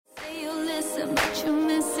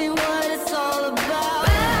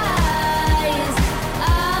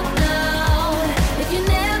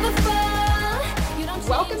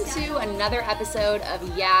another episode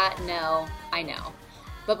of Yeah, No, I Know.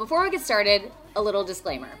 But before we get started, a little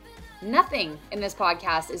disclaimer. Nothing in this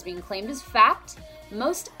podcast is being claimed as fact.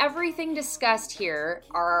 Most everything discussed here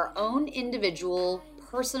are our own individual,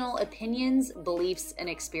 personal opinions, beliefs, and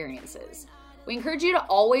experiences. We encourage you to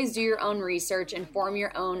always do your own research and form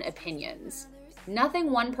your own opinions.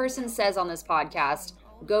 Nothing one person says on this podcast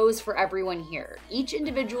goes for everyone here. Each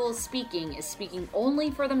individual speaking is speaking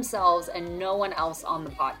only for themselves and no one else on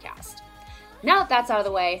the podcast. Now that that's out of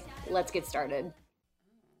the way, let's get started.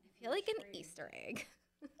 I feel like an Easter egg.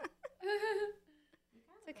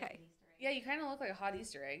 It's okay. Yeah, you kind of look like a hot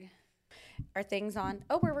Easter egg. Are things on?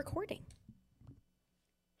 Oh, we're recording.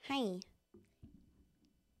 Hi.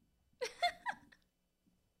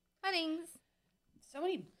 Weddings. So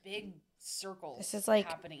many big circles This is like-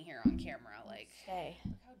 happening here on camera. Like, Okay.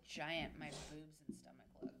 look how giant my boobs and stomach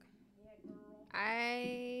look.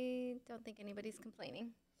 I don't think anybody's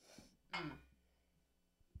complaining.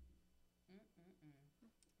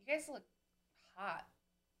 You guys look hot.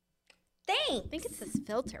 I think it's this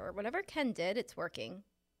filter or whatever Ken did. It's working.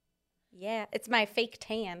 Yeah, it's my fake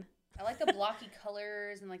tan. I like the blocky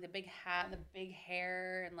colors and like the big hat and the big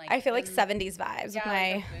hair and like. I feel like them- 70s vibes Yeah, with like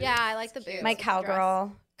my the boots. Yeah, I like the It's cute. boots. my with the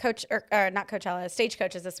cowgirl coach or not Coachella,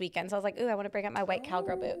 stagecoaches this weekend. So I was like, ooh, I want to bring up my white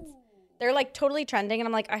cowgirl boots. They're like totally trending, and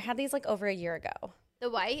I'm like, I had these like over a year ago. The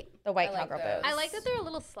white. The white I like cowgirl those. boots. I like that they're a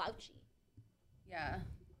little slouchy. Yeah,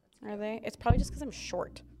 Are they? It's probably just because I'm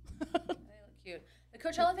short. they look cute. The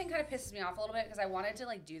Coachella thing kind of pisses me off a little bit because I wanted to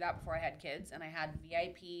like do that before I had kids, and I had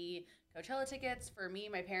VIP Coachella tickets for me,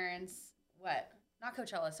 my parents. What? Not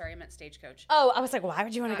Coachella. Sorry, I meant Stagecoach. Oh, I was like, why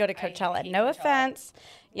would you want to go to I Coachella? hate No Coachella. offense.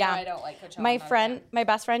 Yeah. I don't like Coachella. My I'm not a friend, fan. my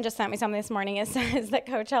best friend just sent me something this morning. It says that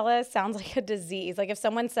Coachella sounds like a disease. Like if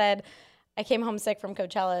someone said, I came home sick from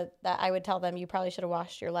Coachella, that I would tell them you probably should have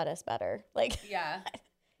washed your lettuce better. Like, Yeah.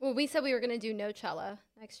 Well, we said we were going to do Nochella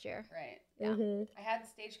next year. Right. mhm. I had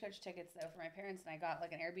Stagecoach tickets though for my parents, and I got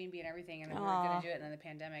like an Airbnb and everything, and we were Aw. gonna do it, and then the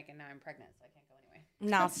pandemic, and now I'm pregnant, so I can't go anyway.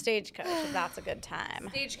 Now Stagecoach, that's a good time.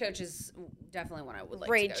 Stagecoach is definitely one I would like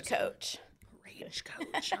Rage to go Coach. to. Rage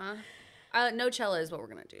Coach, huh? Nochella is what we're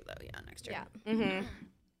gonna do though. Yeah, next year. Yeah. Mm-hmm.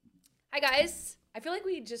 Hi guys. I feel like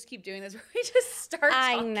we just keep doing this where we just start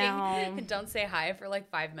I talking know. and don't say hi for like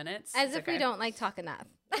 5 minutes. As It's if we okay. don't like talk enough.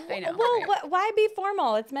 I know. Well, right? why be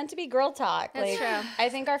formal? It's meant to be girl talk. That's like, true. I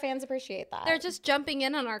think our fans appreciate that. They're just jumping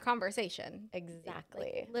in on our conversation.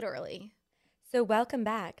 exactly. Literally. So welcome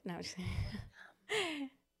back. No, I'm just kidding.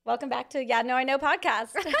 Welcome back to Yeah, No, I Know podcast.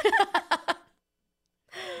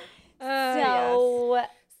 So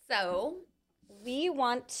So we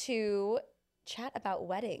want to chat about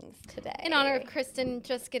weddings today. In honor of Kristen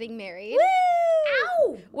just getting married.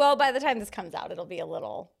 Woo! Well, by the time this comes out, it'll be a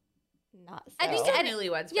little not so. I think still I-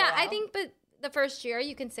 newlyweds. For Yeah, a I while. think, but the first year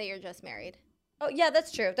you can say you're just married. Oh, yeah,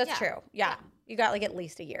 that's true. That's Yeah. true. Yeah. You got like at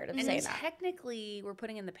least a year to And say that. technically, we're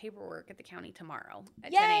putting in the paperwork at the county tomorrow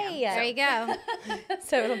at Yay! 10 a.m. There you go.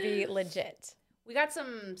 So it'll be legit. We got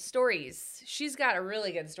some stories. She's got a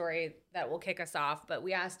really good story that will kick us off, but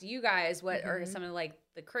we asked you guys what are some of like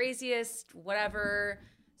the craziest, whatever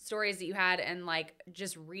stories that you had, and like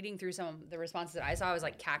just reading through some of the responses that I saw, I was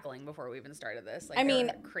like cackling before we even started this. Like, I they mean,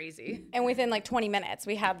 were crazy. And within like 20 minutes,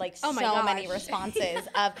 we had like Oh my so many gosh. responses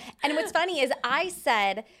of, and what's funny is I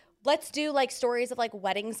said, let's do like stories of like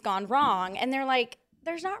weddings gone wrong. And they're like,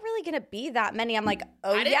 there's not really going to be that many. I'm like,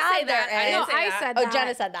 oh I didn't yeah, say that. there I is. didn't say I that. said Oh, that.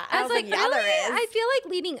 Jenna said that. I was like, yeah, really? there is. I feel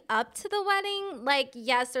like leading up to the wedding, like,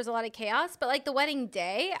 yes, there's a lot of chaos, but like the wedding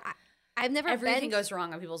day, I've never Everything been. goes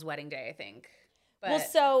wrong on people's wedding day, I think. But Well,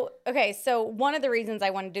 so one of the reasons I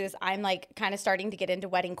want to do this, I'm like kind of starting to get into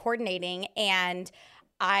wedding coordinating, and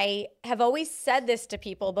I have always said this to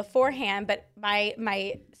people beforehand, but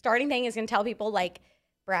my starting thing is going to tell people like,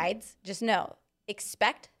 brides, just know,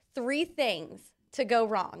 expect 3 things to go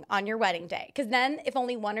wrong on your wedding day, because then if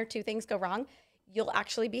only 1 or 2 things go wrong, you'll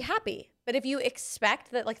actually be happy. But if you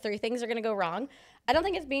expect that like 3 things are going to go wrong, I don't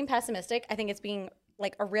think it's being pessimistic. I think it's being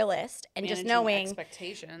like a realist and just managing knowing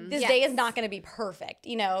expectations. this Yes. day is not going to be perfect,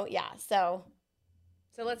 you know? Yeah. So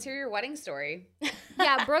So let's hear your wedding story.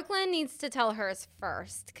 Yeah, Brooklyn needs to tell hers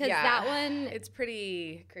first, because Yeah. that one, It's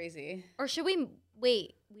pretty crazy. or should we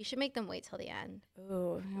wait? We should make them wait till the end. ooh,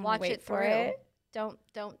 you wanna Watch wait it for through. it.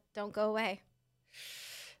 Don't go away.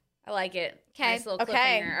 I like it. 'Kay. Nice little Okay.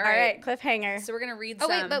 cliffhanger. All right. Cliffhanger. So we're gonna read Oh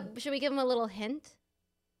some. wait, but should we give them a little hint?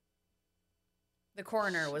 The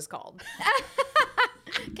coroner was called.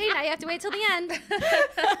 Okay, now you have to wait till the end.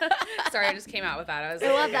 Sorry, I just came out with that. I was I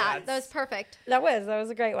like, love okay, that. That was that's- perfect. That was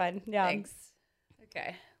a great one. Yeah. Thanks.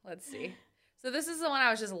 Okay, let's see. So this is the one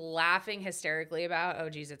I was just laughing hysterically about. Oh,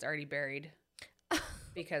 geez, it's already buried.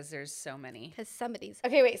 because there's so many. Because somebody's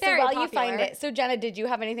Okay, wait. So very while you popular. find it, so Jenna, did you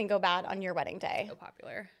have anything go bad on your wedding day? So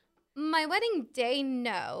popular. My wedding day,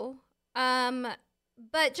 no.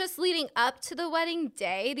 But just leading up to the wedding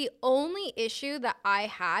day, the only issue that I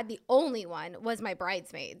had, the only one, was my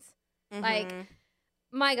bridesmaids. Like,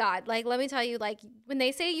 my God, like, let me tell you, like, when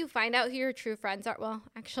they say you find out who your true friends are, well,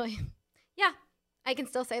 actually, yeah, I can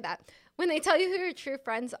still say that. When they tell you who your true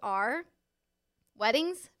friends are,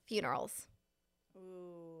 weddings, funerals.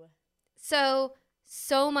 Ooh.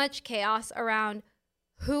 So much chaos around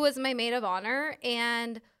who was my maid of honor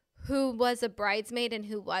and who was a bridesmaid and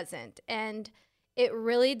who wasn't. And it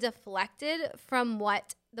really deflected from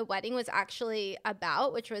what the wedding was actually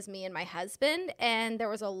about, which was me and my husband. And there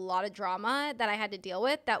was a lot of drama that I had to deal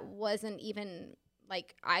with that wasn't even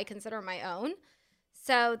like I consider my own.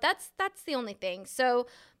 So that's the only thing. So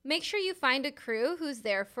make sure you find a crew who's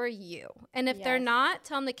there for you. And if they're Yes. not,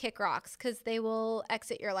 tell them to kick rocks because they will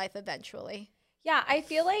exit your life eventually. Yeah, I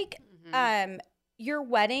feel like your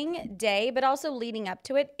wedding day, but also leading up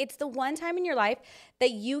to it, it's the one time in your life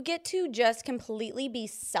that you get to just completely be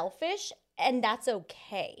selfish, and that's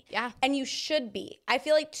okay. Yeah. And you should be. I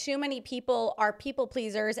feel like too many people are people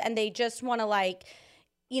pleasers and they just want to, like,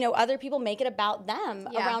 you know, other people make it about them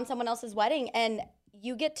around someone else's wedding. And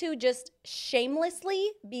you get to just shamelessly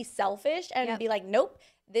be selfish and be like, nope,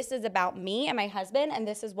 this is about me and my husband, and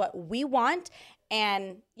this is what we want.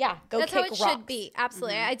 And yeah, go That's kick how it rocks. should be.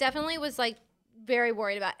 Absolutely. I definitely was like very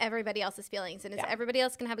worried about everybody else's feelings and is everybody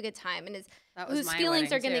else can have a good time and is That was whose my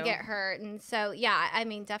feelings are wedding, going to too. get hurt. And so, yeah, I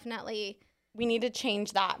mean, definitely. We need to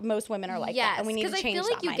change that. Most women are like that, and we need to because change I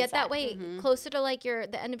feel like you get that mindset. way closer to like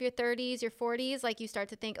the end of your 30s, your 40s. Like you start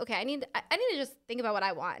to think, okay, I need to just think about what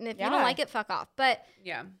I want, and if you don't Yeah. like it, fuck off. But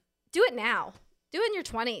Yeah. do it now. Do it in your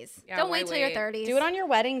 20s. Yeah, Don't why wait till your wait? 30s. Do it on your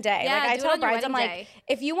wedding day. Yeah, like I do it tell on your brides, I'm wedding like, day.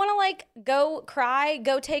 if you want to like go cry,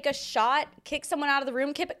 go take a shot, kick someone out of the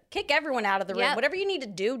room, kick everyone out of the room. Yep. Whatever you need to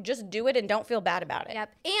do, just do it and don't feel bad about it. Yep.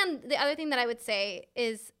 And the other thing that I would say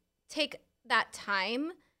is take that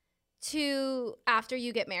time to after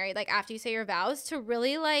you get married, like after you say your vows, to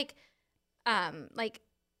really like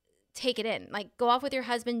take it in. Like go off with your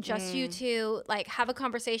husband, just you two, like have a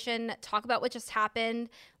conversation, talk about what just happened,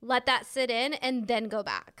 let that sit in, and then go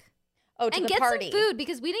back. Oh, to And the get party. some food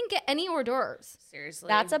because we didn't get any hors d'oeuvres. Seriously.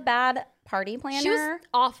 That's a bad party planner. She was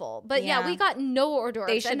awful. But yeah, Yeah. we got no hors d'oeuvres.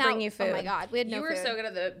 They should and bring you Oh my food. God, we had You no were food. so good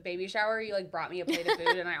at the baby shower. You like brought me a plate of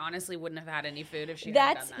food, and I honestly wouldn't have had any food if she hadn't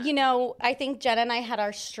That's done that. you know, I think Jenna and I had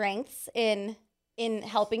our strengths in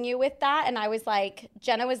helping you with that. And I was like,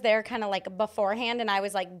 Jenna was there kind of like beforehand, and I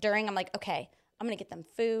was like during. I'm like, okay, I'm gonna get them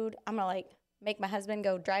food. I'm gonna like make my husband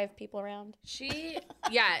go drive people around.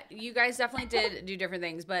 Yeah, you guys definitely did do different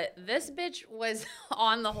things, but this bitch was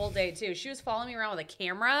on the whole day too. She was following me around with a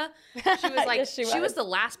camera. She was like, Yes, she she was was. the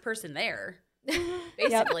last person there,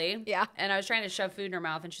 basically. Yeah. And I was trying to shove food in her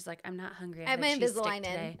mouth, and she's like, "I'm not hungry. I have my had cheese stick Invisalign in.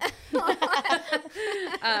 today."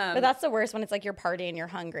 But that's the worst when it's like your party and you're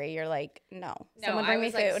hungry. You're like, no, someone bring I me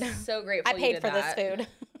was, like, food. so grateful I you paid did for that. this food.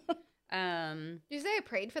 Did you say I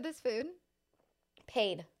prayed for this food?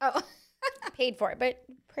 Paid. Oh. Paid for it, but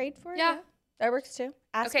prayed for it. Yeah. That works too.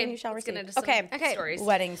 Ask Okay, and you shall let's receive. get into some Okay. stories.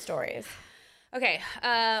 Wedding stories. Okay.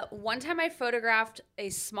 One time I photographed a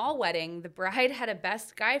small wedding. The bride had a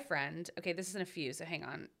best guy friend. Okay, this isn't a few, so hang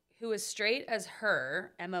on. Who was straight as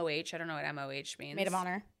her, MOH. I don't know what MOH means. Maid of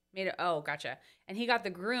honor. Oh, gotcha. And he got the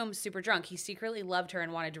groom super drunk. He secretly loved her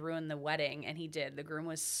and wanted to ruin the wedding, and he did. The groom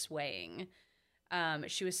was swaying.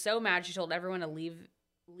 She was so mad. She told everyone to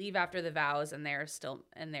leave after the vows, and they're still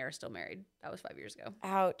married. That was 5 years ago.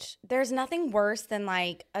 Ouch. There's nothing worse than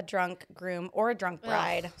like a drunk groom or a drunk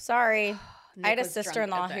bride. Sorry. I had a Nick was drunk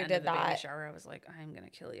sister-in-law at the who end did of the baby that. shower. I was like, I'm gonna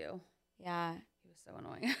kill you. Yeah. He was so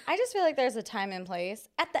annoying. I just feel like there's a time and place.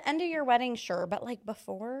 At the end of your wedding, sure, but like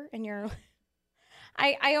before and you're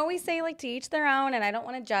I always say like to each their own, and I don't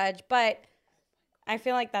want to judge, but I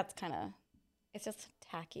feel like that's kind of it's just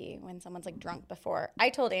tacky when someone's like drunk before. I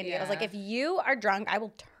told Andy, I was like, Yeah. if you are drunk, I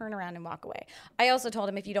will turn around and walk away. I also told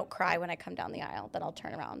him if you don't cry when I come down the aisle, then I'll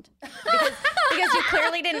turn around. Because you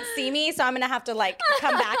clearly didn't see me, so I'm gonna have to like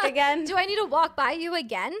come back again. Do I need to walk by you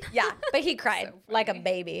again? Yeah. But he cried So like a funny.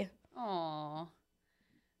 baby. Aw.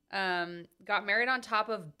 Got married on top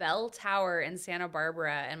of Bell Tower in Santa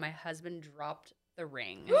Barbara, and my husband dropped the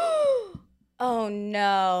ring. Oh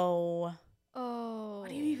no. Oh. What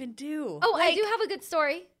do you even do? Oh, I do have a good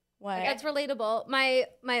story. What? It's relatable. My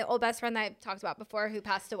old best friend that I talked about before who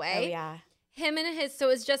passed away. Oh yeah. Him and so it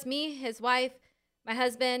was just me, his wife, my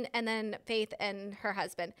husband, and then Faith and her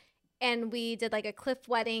husband. and we did like a cliff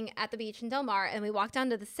wedding at the beach in Del Mar, and we walked down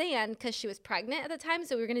to the sand because she was pregnant at the time,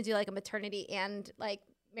 so we were gonna do like a maternity and like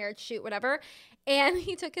marriage shoot, whatever. And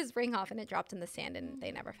he took his ring off and it dropped in the sand, and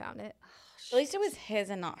they never found it. At least it was his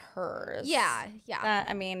and not hers. Yeah.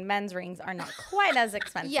 I mean, men's rings are not quite as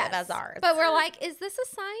expensive as ours. But we're like, is this a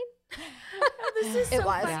sign? This is so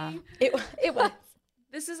funny. It was.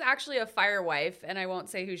 This is actually a fire wife, and I won't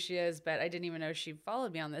say who she is, but I didn't even know she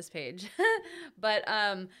followed me on this page. But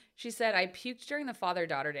she said, I puked during the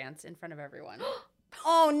father-daughter dance in front of everyone.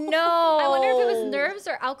 Oh, no. I wonder if it was nerves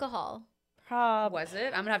or alcohol. Was it?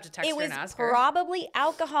 I'm going to have to text her and ask her. It was probably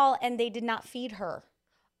alcohol, and they did not feed her.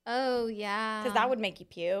 Oh, yeah. Because that would make you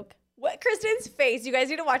puke. What Kristen's face. You guys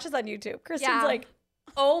need to watch this on YouTube. Kristen's like,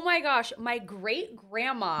 oh my gosh, my great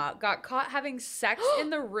grandma got caught having sex in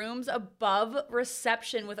the rooms above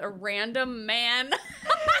reception with a random man.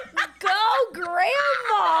 go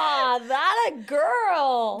grandma. That a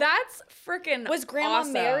girl. That's freaking Was grandma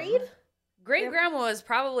awesome. married? Great grandma was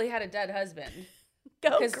probably had a dead husband.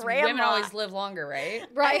 Go Because grandma. women always live longer, right?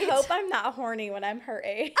 Right. I hope I'm not horny when I'm her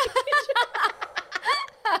age.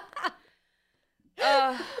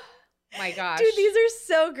 My gosh. Dude, these are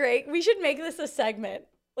so great. We should make this a segment.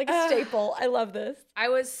 Like a staple. I love this. I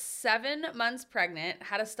was 7 months pregnant,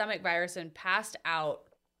 had a stomach virus, and passed out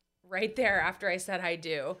right there after I said I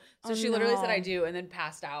do. So she literally said I do and then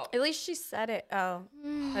passed out. At least she said it. Oh,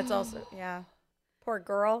 that's also, yeah. Poor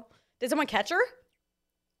girl. Did someone catch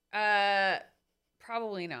her?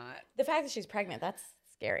 Probably not. The fact that she's pregnant, that's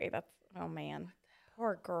scary. That's, oh man.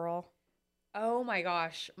 Poor girl. Oh my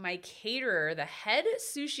gosh. My caterer, the head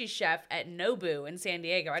sushi chef at Nobu in San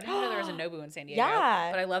Diego. I didn't know there was a Nobu in San Diego.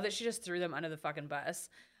 Yeah. But I love that she just threw them under the fucking bus.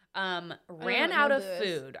 Ran what out of Nobu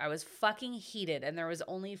is. food. I was fucking heated and there was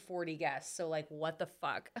only 40 guests. So like, what the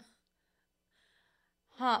fuck?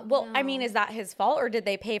 Huh. Well, I mean, No. is that his fault or did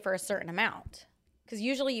they pay for a certain amount? Because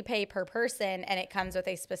usually you pay per person and it comes with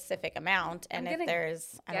a specific amount. And I'm if gonna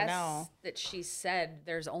there's, I don't know. That she said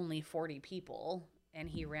there's only 40 people and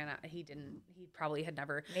he ran out. He probably had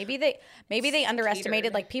never. Maybe they underestimated,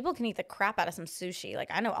 Catered. like, people can eat the crap out of some sushi. Like,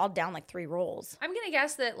 I know I'll down like 3 rolls. I'm going to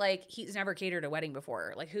guess that like he's never catered a wedding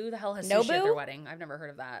before. Like who the hell has Nobu? sushi at their wedding? I've never heard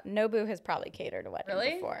of that. Nobu has probably catered a wedding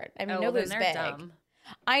Really? before. I mean, Oh, then Nobu's they're big. dumb.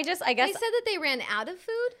 I They guess said that they ran out of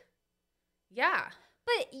food, Yeah.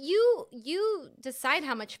 but you decide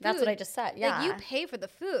how much food. that's what I just said. Yeah. Like, you pay for the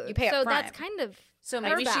food. You pay up So front. that's kind of So her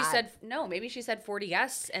maybe she bad. said no. Maybe she said 40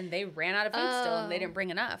 guests and they ran out of food still and they didn't bring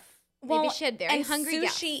enough. Maybe she had very and hungry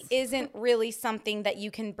sushi guests. isn't really something that you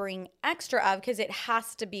can bring extra of because it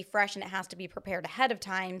has to be fresh and it has to be prepared ahead of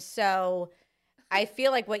time. So I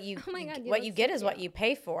feel like what you Oh my God, you what look you so get is what cute. you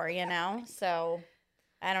pay for, you know? So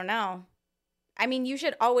I don't know. I mean, you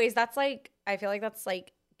should always I feel like that's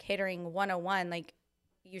like catering 101. Like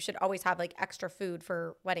you should always have like extra food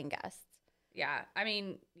for wedding guests. Yeah. I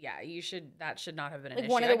mean, yeah, you should. That should not have been an Like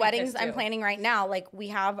issue. one of the I'd be weddings pissed I'm too. planning right now, like we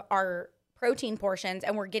have our protein portions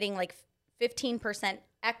and we're getting like 15%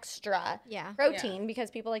 extra Yeah. protein because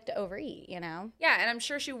people like to overeat, you know? Yeah, and I'm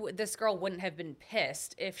sure this girl wouldn't have been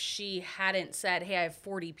pissed if she hadn't said, "Hey, I have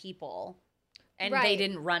 40 people," and they Right.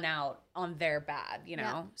 didn't run out on their bad, you know.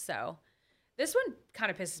 Yeah. So this one kind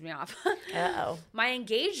of pisses me off. Uh-oh. My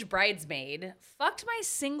engaged bridesmaid fucked my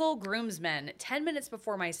single groomsmen 10 minutes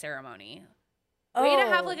before my ceremony. Way to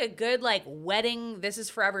have Oh. like a good like wedding. This is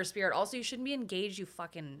forever spirit. Also, you shouldn't be engaged. You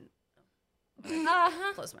fucking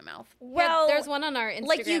Uh-huh. close my mouth. Well, There's one on our Instagram.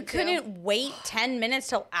 like you too. couldn't wait 10 minutes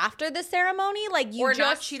till after the ceremony? Like you Or just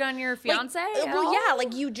not cheat on your like, fiance. at well, all? yeah,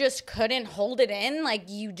 like you just couldn't hold it in. Like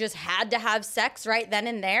you just had to have sex right then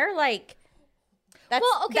and there. Like that's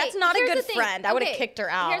Well, okay. that's not a here's good the thing. friend. I would have Okay, kicked her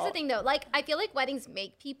out. Here's the thing, though. Like, I feel like weddings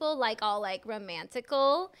make people like all like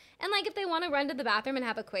romantical, and like if they want to run to the bathroom and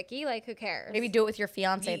have a quickie, like who cares? Maybe do it with your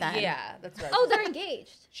fiance then. Yeah, that's right. Oh, they're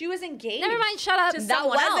engaged. she was engaged. Never mind. Shut up. To That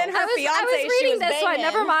someone wasn't else. her I was fiance. she reading was this one. banging.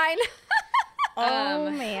 Never mind. Oh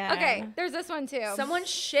man. Okay, there's this one too. Someone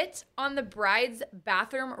shit on the bride's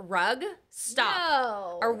bathroom rug. Stop.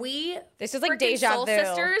 No. Are we? This is like freaking deja soul vu.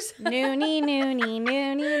 sisters? Noonie, noonie,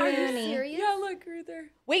 noonie, Are you noonie. serious? Yeah, look right there.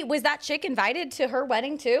 Wait, was that chick invited to her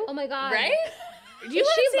wedding too? Oh my god. Right? Do you Is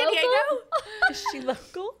live she in San local? Diego? Is she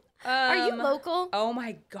local? Are you local? Oh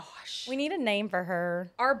my gosh. We need a name for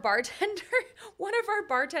her. Our bartender, one of our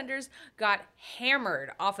bartenders got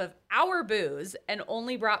hammered off of our booze and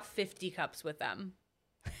only brought 50 cups with them.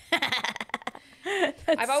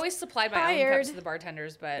 I've always supplied my own fired. cups to the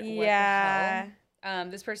bartenders, but Yeah. what the hell?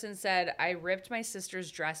 This person said, I ripped my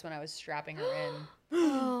sister's dress when I was strapping her in.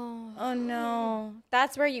 Oh. Oh no.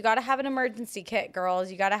 That's where you got to have an emergency kit,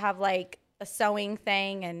 girls. You got to have like a sewing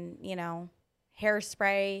thing and, you know,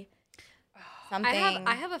 hairspray. something.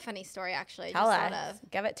 I have a funny story actually. Tell just thought us. of.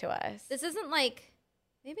 Give it to us. This isn't like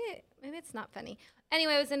maybe it's not funny.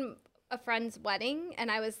 Anyway, I was in a friend's wedding and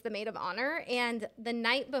I was the maid of honor, and the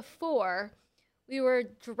night before we were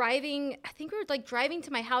driving, I think we were like driving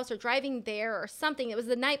to my house or driving there or something. It was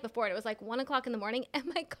the night before and it was like 1:00 in the morning and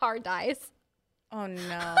my car dies. Oh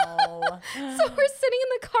no. So we're sitting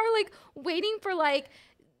in the car like waiting for like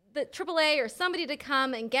the AAA or somebody to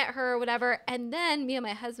come and get her or whatever. And then me and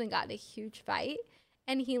my husband got in a huge fight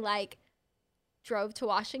and he like drove to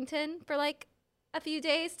Washington for like a few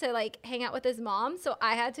days to like hang out with his mom. So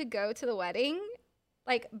I had to go to the wedding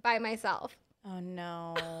like by myself. Oh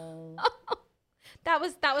no. That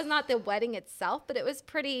was not the wedding itself, but it was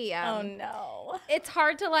pretty Oh no. it's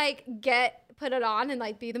hard to like put it on and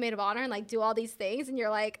like be the maid of honor and like do all these things and you're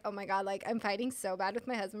like, oh my God, like I'm fighting so bad with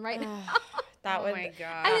my husband right now. That Oh would, my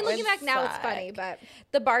God. I mean, would looking back now, it's suck. funny, but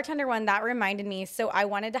The bartender one, that reminded me. So I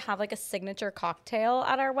wanted to have like a signature cocktail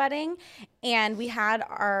at our wedding. And we had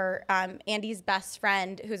our Andy's best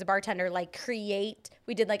friend, who's a bartender, like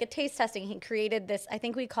we did like a taste testing. He created this, I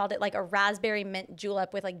think we called it like a raspberry mint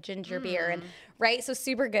julep with like ginger beer. And right. So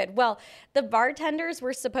super good. Well, the bartenders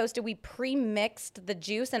were we pre-mixed the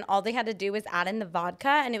juice and all they had to do was add in the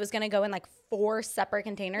vodka and it was going to go in like 4 separate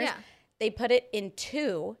containers. Yeah. They put it in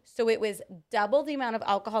 2, so it was double the amount of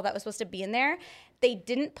alcohol that was supposed to be in there. They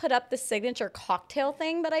didn't put up the signature cocktail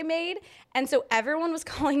thing that I made, and so everyone was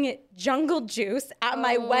calling it jungle juice at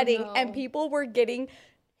my wedding, no. and people were getting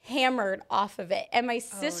hammered off of it. And my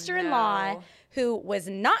sister-in-law, no. who was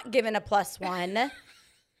not given a +1,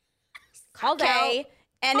 called out.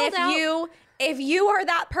 And Called out. if you are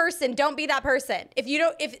that person, don't be that person. If you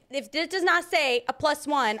don't, if this does not say a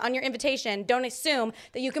 +1 on your invitation, don't assume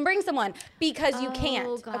that you can bring someone because you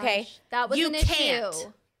can't. gosh, Okay, that was you an can't.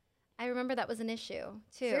 issue. I remember that was an issue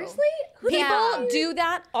too. Seriously? People Yeah. do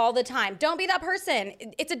that all the time. Don't be that person.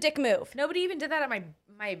 It's a dick move. Nobody even did that at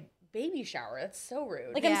my baby shower. That's so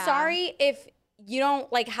rude. Like, Yeah. I'm sorry if you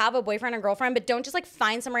don't like have a boyfriend or girlfriend, but don't just like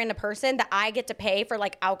find some random person that I get to pay for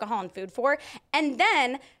like alcohol and food for, and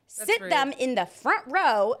then sit rude. them in the front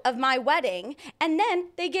row of my wedding, and then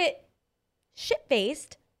they get shit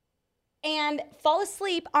faced and fall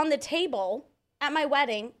asleep on the table at my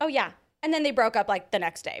wedding. Oh yeah, and then they broke up like the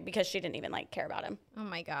next day because she didn't even like care about him. Oh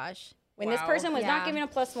my gosh. When this Wow. person was Yeah. not given a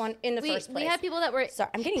 +1 in the first place. We had people that were Sorry,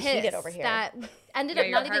 I'm getting heated pissed over here. that ended Yeah, up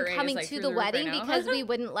your not heart even rate is, coming like, to through the the roof wedding right now. because we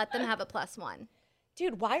wouldn't let them have a +1.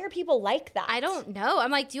 Dude, why are people like that? I don't know.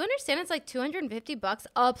 I'm like, do you understand it's like $250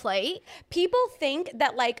 a plate? People think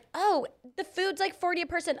that like, oh, the food's like 40 a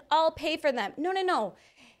person, I'll pay for them. No.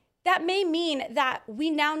 That may mean that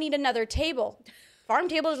we now need another table. Farm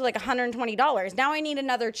tables are like $120. Now I need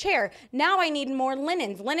another chair. Now I need more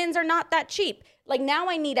linens. Linens are not that cheap. Like now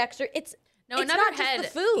I need extra. It's no, it's another not head.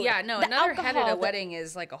 just the food. Yeah, no, the another head at alcohol, a the- wedding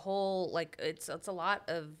is like a whole like it's a lot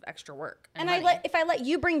of extra work. And money. if I let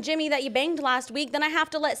you bring Jimmy that you banged last week, then I have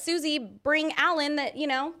to let Susie bring Alan that,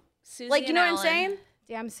 Susie like, you and know what I'm Alan. saying?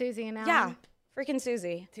 Damn Susie and Alan. Yeah. Freaking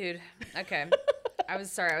Susie. Dude. Okay. I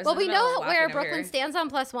was sorry. I was Well, in the we middle know of where laughing over Brooklyn here. stands on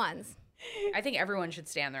 +1s. I think everyone should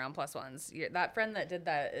stand there on +1s. That friend that did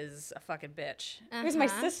that is a fucking bitch. Who's my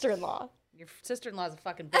Uh-huh. sister-in-law? Your sister-in-law is a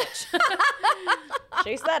fucking bitch.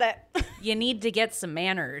 She said it. You need to get some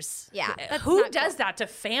manners. Yeah, that's Who not does cool. that to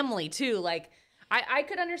family too? Like, I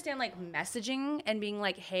could understand like messaging and being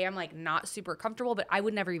like, hey, I'm like not super comfortable, but I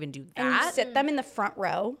would never even do And you that. sit them in the front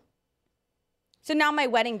row. So now my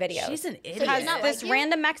wedding video She's an idiot. has not this like you?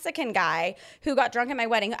 random Mexican guy who got drunk at my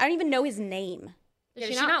wedding. I don't even know his name. Does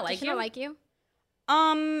Does she not like does she you? not like you?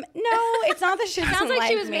 No, it's not that she doesn't Sounds like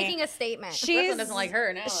she was me. making a statement. Brooklyn doesn't like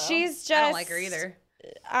her now. though. She's I don't like her just- either.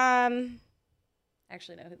 Um, I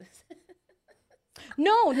actually know who this is.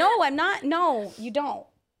 no, I'm not. No, you don't.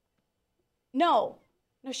 No,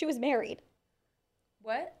 she was married.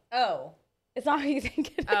 What? Oh. It's not who you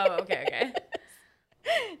think it is. Oh, okay.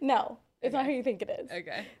 No, it's not who you think it is.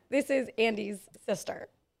 Okay. This is Andy's sister.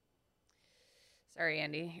 Sorry,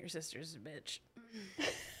 Andy. Your sister's a bitch.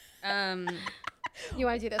 You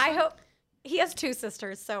want to do this? I one? hope he has 2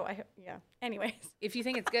 sisters, so I hope. Yeah. Anyways. If you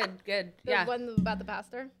think it's good, good. The Yeah. one about the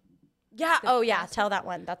pastor. Yeah. Oh yeah. Tell that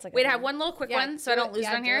one. That's a good Wait, I one. have one little quick Yeah, one so I do don't it. lose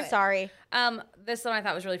Yeah, it on do here. it. Sorry. This one I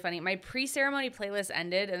thought was really funny. My pre-ceremony playlist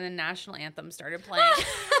ended and the national anthem started playing.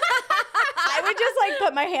 I would just like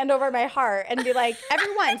put my hand over my heart and be like,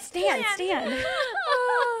 everyone, stand.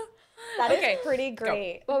 That is Okay, pretty go.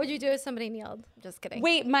 great. What would you do if somebody kneeled? Just kidding.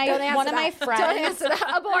 Wait, Don't answer one of my that. Don't friends, answer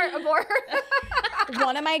that. Abort.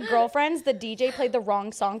 one of my girlfriends, the DJ played the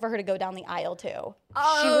wrong song for her to go down the aisle to. She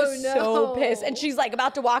Oh, was so no. pissed, and she's like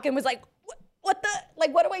about to walk in, was like, what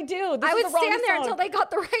do I do? This I is would the wrong stand there song. until they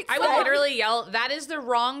got the right I song. would literally yell, "That is the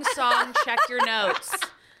wrong song. Check your notes."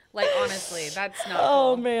 Like, honestly, that's not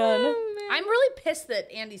Oh, cool. man. I'm really pissed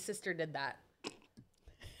that Andy's sister did that.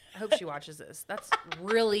 I hope she watches this. That's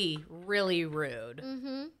really, really rude.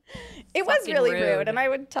 Mm-hmm. It was Fucking really rude. rude, and I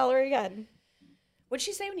would tell her again. What'd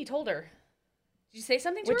she say when you told her? Did you say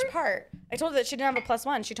something to Which her? part? I told her that she didn't have a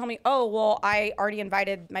 +1. She told me, "Oh, well, I already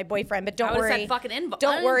invited my boyfriend, but I don't would've worry. said fucking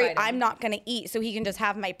don't worry, uninvite him. I'm not going to eat, so he can just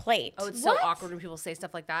have my plate." Oh, it's so What? awkward when people say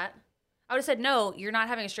stuff like that. I would have said, "No, you're not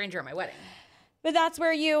having a stranger at my wedding." But that's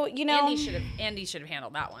where you know. Andy should have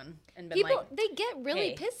handled that one and been People, like, they get really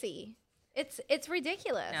hey. pissy. It's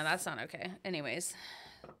ridiculous. "No, that's not okay." Anyways,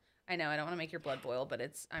 I know I don't want to make your blood boil, but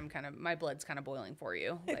my blood's kind of boiling for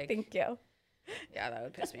you. Like, Thank you. yeah, that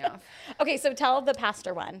would piss me off. Okay, so tell the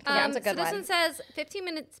pastor one. 'Cause that's a So good this one. one says, 15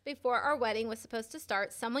 minutes before our wedding was supposed to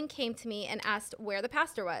start, someone came to me and asked where the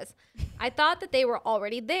pastor was. I thought that they were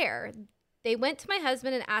already there. They went to my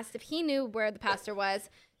husband and asked if he knew where the pastor was.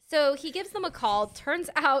 So he gives them a call. Turns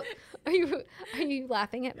out, are you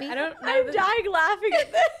laughing at me? I don't know. I'm dying laughing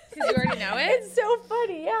at this. Because you already know it? It's so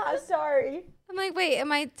funny. Yeah, sorry. I'm like, wait,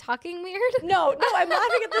 am I talking weird? No, I'm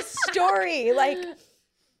laughing at the story. Like,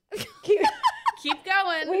 Keep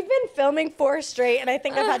going. we've been filming 4 straight, and I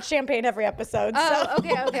think I've had champagne every episode. So. Oh,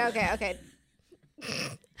 okay.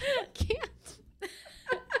 Can't.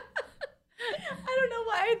 I don't know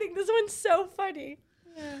why I think this one's so funny.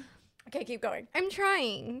 Okay, keep going. I'm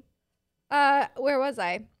trying. Where was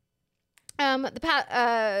I? My was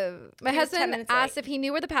 10 husband minutes asked late. if he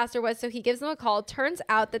knew where the pastor was, so he gives them a call. Turns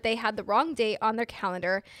out that they had the wrong date on their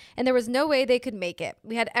calendar, and there was no way they could make it.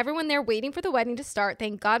 We had everyone there waiting for the wedding to start.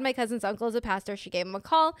 Thank God my cousin's uncle is a pastor. She gave him a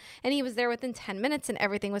call, and he was there within 10 minutes, and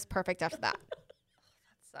everything was perfect after that.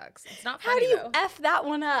 Sucks. It's not How funny, do you though. F that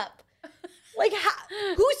one up? Like,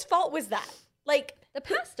 whose fault was that? Like, The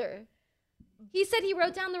pastor. He said he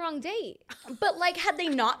wrote down the wrong date. but like, had they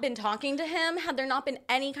not been talking to him, had there not been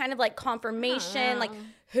any kind of like confirmation, like,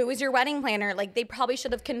 who is your wedding planner? Like, they probably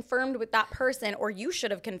should have confirmed with that person, or you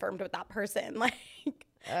should have confirmed with that person. Like,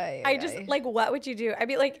 I just, like, what would you do? I'd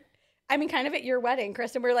be like, I mean, kind of at your wedding,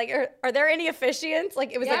 Kristen, we're like, are there any officiants?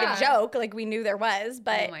 Like, it was like Yeah. a joke. Like, we knew there was,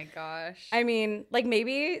 but Oh my gosh. I mean, like,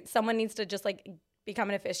 maybe someone needs to just like become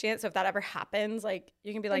an officiant. So if that ever happens, like,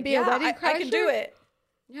 you can be like, be a yeah, wedding I can do crasher? it.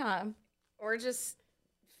 Yeah. Or just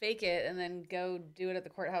fake it and then go do it at the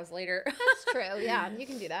courthouse later. That's true. Yeah, you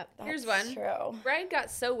can do that. Here's That's one. True. Bride got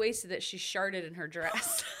so wasted that she sharted in her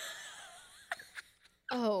dress.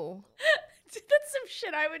 Oh. Dude, that's some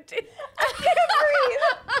shit I would do.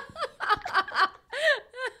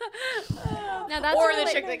 Now that's Or a the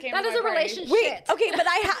rela- chick that came That to is my a party. relationship. Wait, okay, but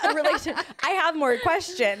I have more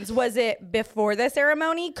questions. Was it before the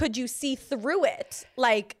ceremony? Could you see through it?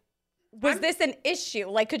 Like, was this an issue?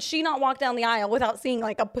 Like, could she not walk down the aisle without seeing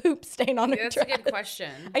like a poop stain on her That's dress? a good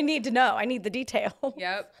question. I need to know. I need the detail.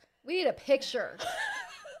 Yep. We need a picture.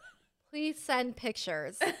 Please send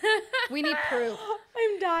pictures. We need proof.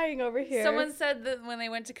 I'm dying over here. Someone said that when they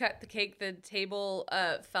went to cut the cake, the table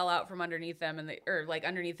fell out from underneath them, or like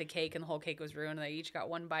underneath the cake, and the whole cake was ruined. And they each got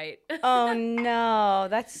one bite. Oh no,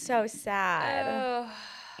 that's so sad. Oh.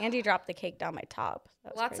 Andy dropped the cake down my top.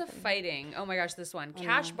 That was Lots of pretty funny. fighting. Oh my gosh, this one.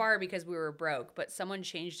 Cash bar because we were broke, but someone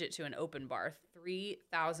changed it to an open bar.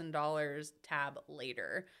 $3,000 tab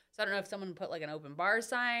later. So I don't know if someone put like an open bar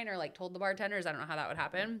sign or like told the bartenders. I don't know how that would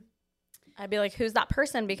happen. I'd be like, who's that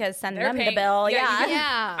person? Because send They're them the paying- bill. yeah, Yeah. you can-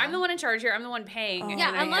 Yeah. I'm the one in charge here. I'm the one paying. Oh. and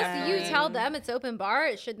Yeah, I- unless you God. tell them it's open bar,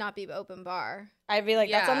 it should not be open bar. I'd be like,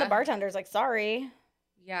 that's on the Yeah. bartenders. Like, sorry.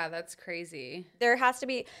 Yeah, that's crazy. There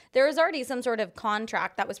was already some sort of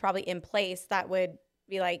contract that was probably in place that would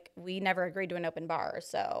be like, we never agreed to an open bar.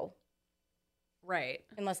 So Right.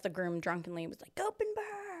 unless the groom drunkenly was like, open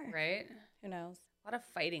bar. Right. Who knows? A lot of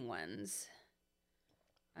fighting ones.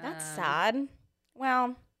 That's sad.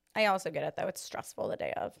 Well, I also get it though. It's stressful the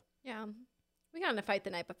day of. Yeah. We got in a fight the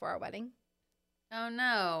night before our wedding. Oh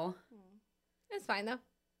no. It's fine though.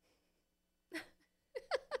 It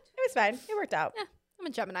was fine. It worked out. Yeah. I'm a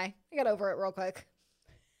Gemini. I got over it real quick.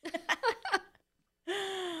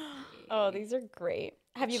 Oh, these are great.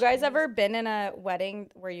 Have you guys ever been in a wedding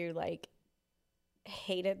where you like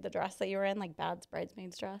hated the dress that you were in, like Bad's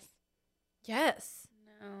bridesmaid's dress? Yes.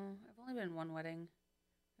 No, I've only been in one wedding.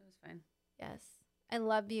 It was fine. Yes. I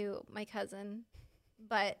love you, my cousin.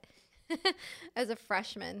 But I was a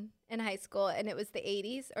freshman in high school and it was the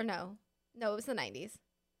 80s or no, it was the 90s.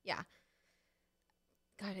 Yeah.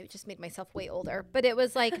 God, it just made myself way older. But it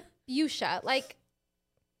was like fuchsia, like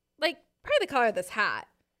probably the color of this hat.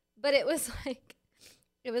 But it was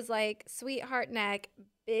like sweetheart neck,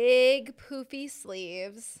 big poofy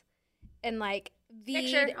sleeves and like V'd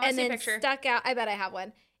Picture. I wanna and see a then picture. stuck out. I bet I have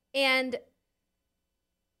one. And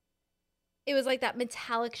it was like that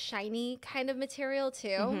metallic, shiny kind of material too.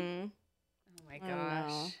 Mhm. Oh my Oh, no.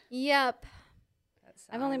 gosh. Yep. That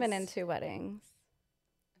I've only been in sounds- 2 weddings.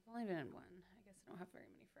 I've only been in one. I guess I don't have very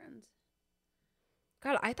many friends.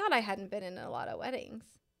 God, I thought I hadn't been in a lot of weddings.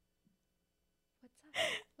 What's up?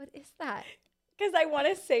 What is that? Because I want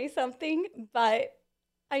to say something, but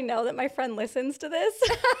I know that my friend listens to this.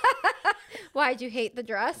 Why'd you hate the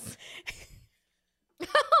dress?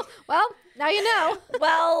 Well, now you know.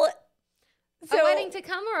 Well, so A wedding to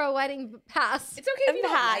come or a wedding past? It's okay if you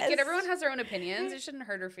don't like Pass. it. Everyone has their own opinions. It shouldn't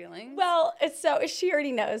hurt her feelings. well, so she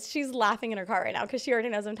already knows. She's laughing in her car right now because she already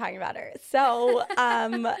knows I'm talking about her. So,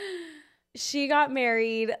 she got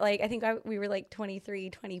married, like, I think we were like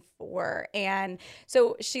 23, 24. And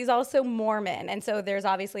so she's also Mormon. And so there's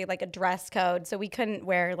obviously like a dress code. So we couldn't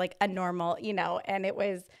wear like a normal, and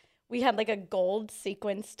we had like a gold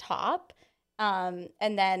sequins top. And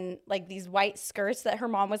then like these white skirts that her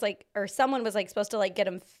mom was like, or someone was like supposed to like get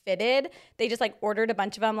them fitted. They just like ordered a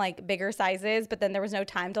bunch of them, like bigger sizes, but then there was no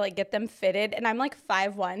time to like get them fitted. And I'm like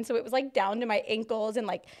 5'1", so it was like down to my ankles and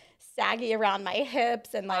like saggy around my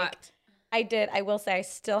hips. And like Hot. I will say I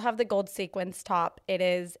still have the gold sequins top. It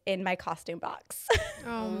is in my costume box.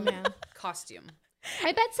 Oh man. Costume.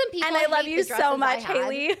 I bet some people And I love hate you the dresses so I much, had.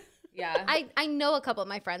 Haley. Yeah. I know a couple of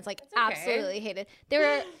my friends like okay. absolutely hated. They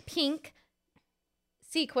were pink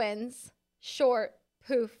sequins, short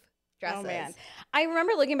poof dresses. Oh man. I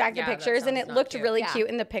remember looking back Yeah, at that pictures and sounds it not looked cute. really Yeah. cute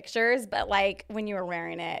in the pictures, but like when you were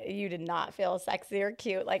wearing it, you did not feel sexy or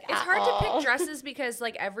cute. Like It's at hard to all. pick dresses because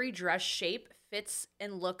like every dress shape fits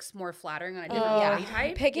and looks more flattering on a different Oh, body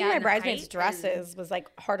type. Picking Yeah, my and bridesmaids' height dresses was like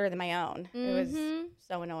harder than my own. It was Mhm.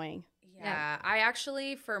 so annoying. Yeah. I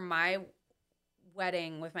actually, for my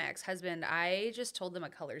wedding with my ex-husband, I just told them a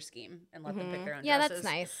color scheme and let them pick their own Yeah, dresses.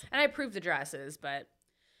 that's nice. And I approved the dresses, but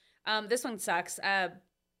this one sucks.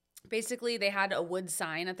 Basically, they had a wood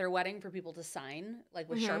sign at their wedding for people to sign, like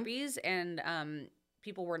with Sharpies, and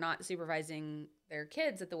people were not supervising their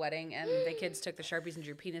kids at the wedding, and the kids took the Sharpies and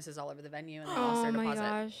drew penises all over the venue, and they lost Oh their my deposit.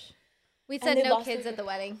 gosh. We And said they no lost kids their at the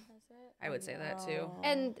wedding. I would say that too.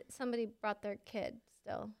 And somebody brought their kid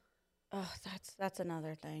still. Oh, that's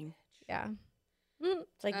another thing. Yeah.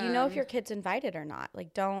 It's like you know if your kid's invited or not.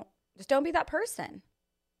 Like don't be that person.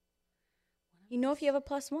 You know if you have a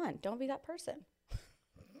 +1, don't be that person.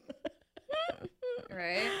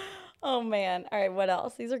 Right? Oh man. All right, what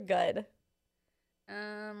else? These are good.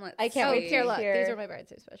 Let's I can't Oh, wait to here, look. hear. These are my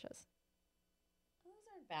bridesmaids wishes. Those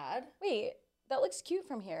aren't bad. Wait, that looks cute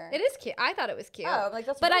from here. It is cute. I thought it was cute. Oh, like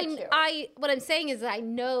that's But really cute. what I'm saying is that I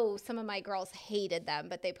know some of my girls hated them,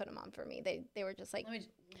 but they put them on for me. They were just like, Let me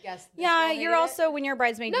guess. this Yeah, girl you're hated also when you're a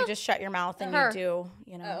bridesmaid, No. you just shut your mouth and Her. you do,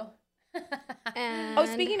 it? Oh. and Oh,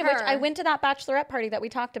 speaking of which, I her. went to that bachelorette party that we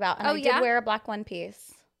talked about, and Oh, I did yeah? wear a black one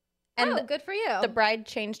piece. And oh, good for you. the bride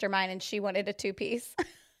changed her mind, and she wanted a 2-piece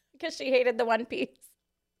because she hated the 1 piece.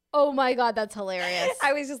 Oh my God, that's hilarious.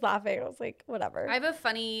 I was just laughing. I was like, whatever. I have a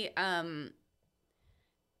funny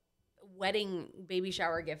wedding baby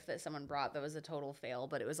shower gift that someone brought that was a total fail,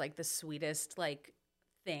 but it was like the sweetest like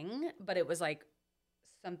thing, but it was like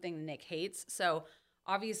something Nick hates. So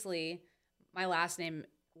obviously my last name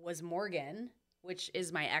was Morgan, which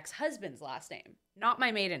is my ex-husband's last name, not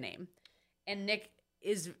my maiden name. And Nick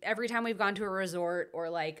is, every time we've gone to a resort or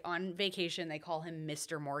like on vacation, they call him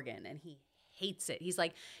Mr. Morgan, and he hates it. He's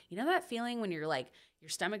like, you know that feeling when you're like, your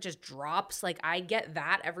stomach just drops? Like, I get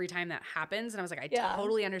that every time that happens. And I was like, I Yeah.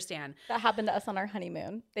 totally understand. That happened to us on our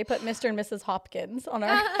honeymoon. They put Mr. and Mrs. Hopkins on our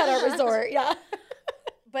at our resort. Yeah.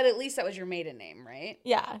 But at least that was your maiden name, right?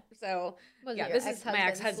 Yeah. So, Was it yeah, your this is my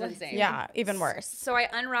ex-husband's name. Yeah. Even worse. So I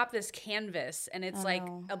unwrap this canvas, and it's Oh, like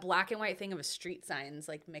no. a black and white thing of a street signs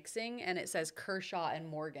like mixing, and it says Kershaw and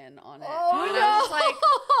Morgan on it. Oh, and no. I was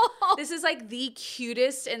like, this is like the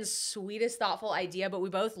cutest and sweetest, thoughtful idea. But we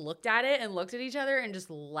both looked at it and looked at each other and just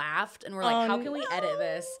laughed, and we're like, Oh, how can we edit no.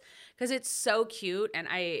 this? Because it's so cute, and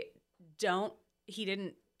he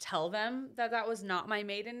didn't tell them that that was not my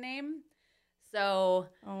maiden name. So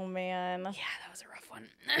Oh man. yeah, that was a rough one.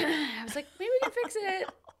 I was like, maybe we can fix it.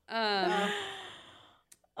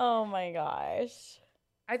 Oh my gosh.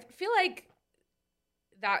 I feel like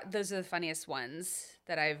those are the funniest ones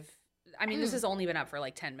that I mean, this has only been up for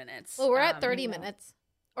like 10 minutes. Well, we're at 30 yeah. minutes.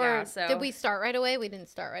 Or Yeah, so- did we start right away? We didn't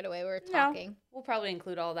start right away. We were No. talking. We'll probably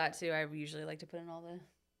include all that too. I usually like to put in all the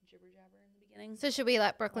jibber jabber in the beginning. So should we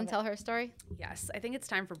let Brooklyn tell her story? Yes, I think it's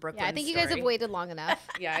time for Brooklyn. Yeah, I think you guys have waited long enough.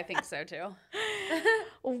 Yeah, I think so too.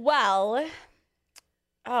 Well,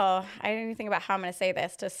 I didn't even think about how I'm going to say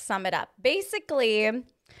this to sum it up. Basically,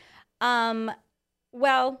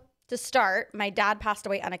 well, to start, my dad passed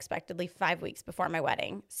away unexpectedly 5 weeks before my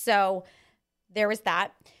wedding. So there was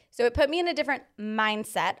that. So it put me in a different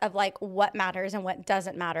mindset of like what matters and what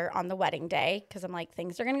doesn't matter on the wedding day. Cause I'm like,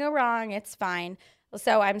 things are going to go wrong. It's fine.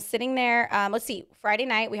 So I'm sitting there. Let's see, Friday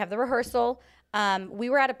night, we have the rehearsal. We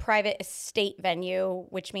were at a private estate venue,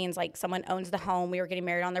 which means like someone owns the home. We were getting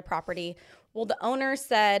married on their property. Well, the owner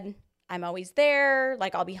said, I'm always there.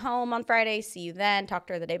 Like, I'll be home on Friday. See you then. Talked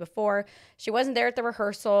to her the day before. She wasn't there at the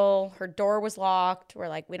rehearsal. Her door was locked. We're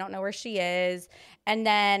like, we don't know where she is. And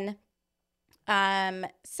then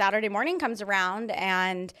Saturday morning comes around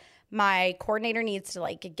and my coordinator needs to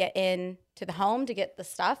like get in to the home to get the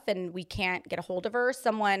stuff and we can't get a hold of her.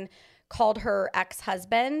 Someone called her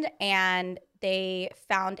ex-husband and they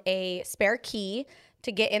found a spare key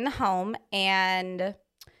to get in the home, and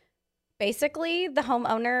basically the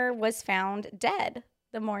homeowner was found dead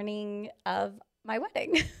the morning of my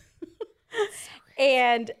wedding.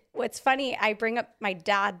 And what's funny, I bring up my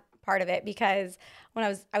dad part of it because when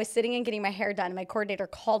I was sitting and getting my hair done, my coordinator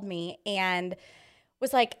called me and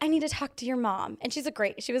was like, I need to talk to your mom. And she was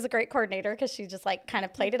a great coordinator because she just like kind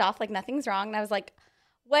of played it off like nothing's wrong. And I was like,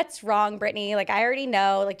 what's wrong, Brittany? Like, I already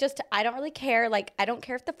know, like, just, I don't really care. Like, I don't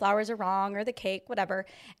care if the flowers are wrong or the cake, whatever.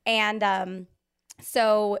 And,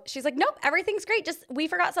 so she's like, nope, everything's great. Just, we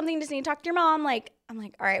forgot something. Just need to talk to your mom. Like, I'm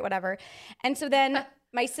like, all right, whatever. And so then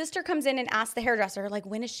my sister comes in and asks the hairdresser, like,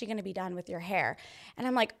 when is she going to be done with your hair? And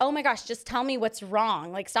I'm like, oh my gosh, just tell me what's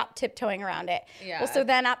wrong. Like, stop tiptoeing around it. Yeah. Well, so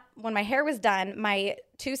then when my hair was done, my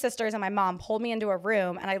two sisters and my mom pulled me into a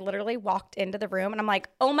room and I literally walked into the room and I'm like,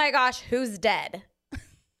 oh my gosh, who's dead?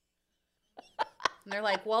 And they're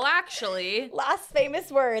like, well, actually. Last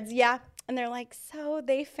famous words. Yeah. And they're like, so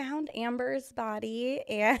they found Amber's body.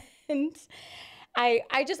 And I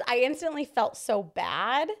instantly felt so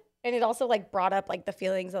bad. And it also like brought up like the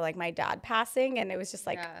feelings of like my dad passing. And it was just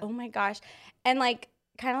like, oh my gosh. And like,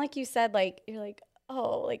 kind of like you said, like, you're like,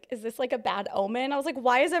 oh, like, is this like a bad omen? I was like,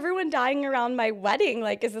 why is everyone dying around my wedding?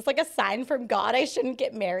 Like, is this like a sign from God I shouldn't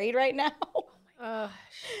get married right now? Oh my gosh.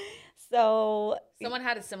 So Someone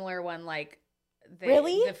had a similar one, like,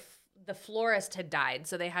 really? The florist had died,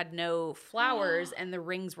 so they had no flowers, and the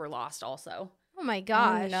rings were lost also. Oh my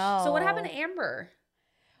gosh. Oh, no. So what happened to Amber?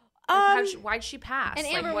 Like, why'd she pass? And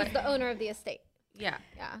Amber was the owner of the estate. Yeah.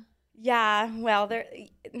 Yeah. Yeah. Well,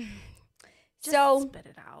 Just spit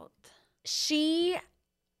it out. She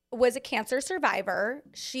was a cancer survivor.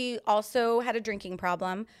 She also had a drinking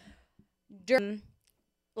problem. During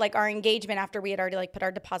like our engagement, after we had already like put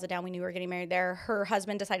our deposit down, we knew we were getting married there. Her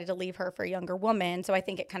husband decided to leave her for a younger woman. So I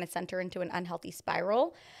think it kind of sent her into an unhealthy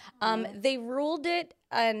spiral. They ruled it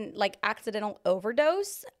an like accidental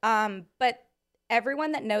overdose. But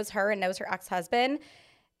everyone that knows her and knows her ex-husband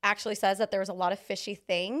actually says that there was a lot of fishy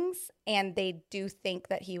things, and they do think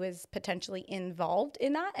that he was potentially involved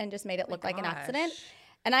in that and just made it look like an accident.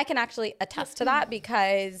 And I can actually attest to that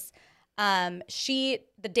because she,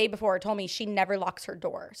 the day before, told me she never locks her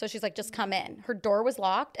door. So she's like, just come in. Her door was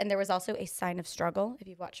locked, and there was also a sign of struggle. If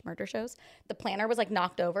you've watched murder shows, the planner was like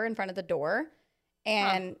knocked over in front of the door,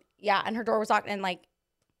 and yeah, and her door was locked. And like,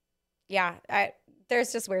 yeah,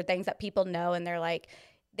 there's just weird things that people know, and they're like,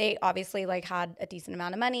 they obviously like had a decent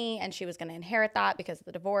amount of money, and she was going to inherit that because of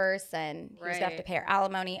the divorce, and he was going to have to pay her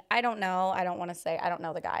alimony. I don't know. I don't want to say I don't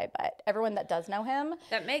know the guy, but everyone that does know him,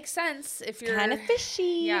 that makes sense. If you're kind of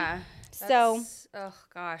fishy, yeah. So, oh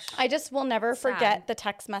gosh, I just will never forget the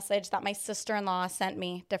text message that my sister-in-law sent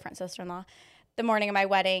me, different sister-in-law, the morning of my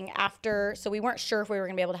wedding after. So we weren't sure if we were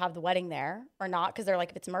going to be able to have the wedding there or not, because they're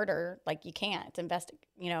like, if it's murder, like you can't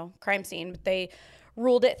crime scene. But they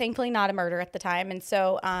ruled it, thankfully, not a murder at the time. And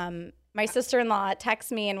so my sister-in-law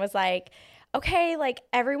texted me and was like, okay, like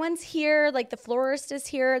everyone's here, like the florist is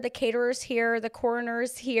here, the caterer's here, the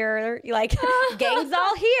coroner's here, like gang's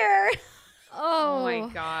all here. Oh my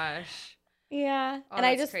gosh. Yeah. Oh,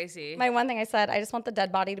 and that's crazy. My one thing I said, I just want the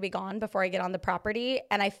dead body to be gone before I get on the property.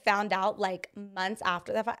 And I found out like months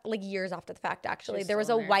after the fact, like years after the fact, actually, there was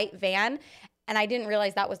a white van, and I didn't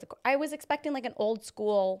realize that was I was expecting like an old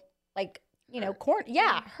school, like,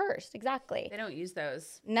 hearse. Exactly. They don't use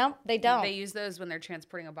those. No, they don't. They use those when they're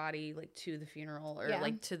transporting a body like to the funeral or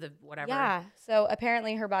like to the whatever. Yeah. So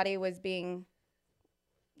apparently her body was being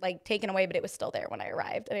like taken away, but it was still there when I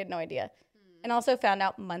arrived. I had no idea. And also found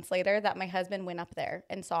out months later that my husband went up there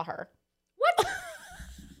and saw her. What?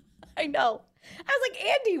 I know. I was like,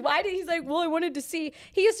 Andy, why did he's like, well, I wanted to see.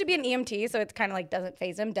 He used to be an EMT, so it's kind of like doesn't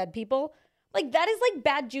faze him, dead people. Like, that is like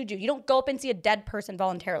bad juju. You don't go up and see a dead person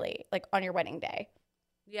voluntarily, like on your wedding day.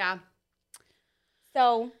 Yeah.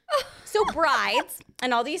 So brides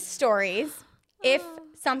and all these stories, if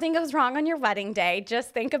something goes wrong on your wedding day,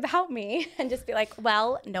 just think about me and just be like,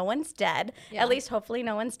 well, no one's dead. Yeah. At least hopefully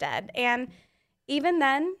no one's dead. And even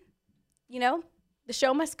then, you know, the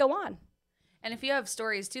show must go on. And if you have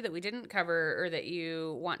stories too that we didn't cover or that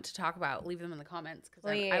you want to talk about, leave them in the comments because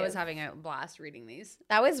I was Please. having a blast reading these.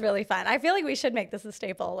 That was really fun. I feel like we should make this a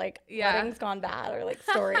staple, like Yeah. weddings gone bad or like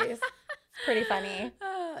stories. It's pretty funny.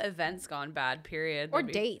 Events gone bad, period. Or That'd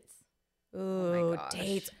be- dates. Ooh, gosh.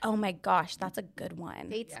 dates. Oh my gosh, that's a good one.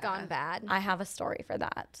 Dates Yeah. gone bad. I have a story for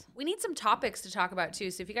that. We need some topics to talk about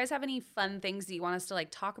too. So if you guys have any fun things that you want us to like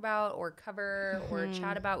talk about or cover or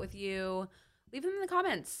chat about with you, leave them in the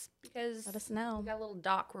comments because Let us we know. got a little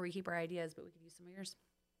doc where we keep our ideas, but we could use some of yours.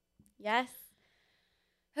 Yes.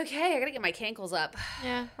 Okay, I gotta get my cankles up.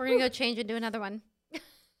 Yeah, we're gonna go change and do another one.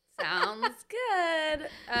 Sounds good.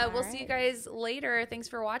 We'll see you right. guys later. Thanks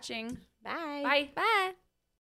for watching. Bye. Bye. Bye.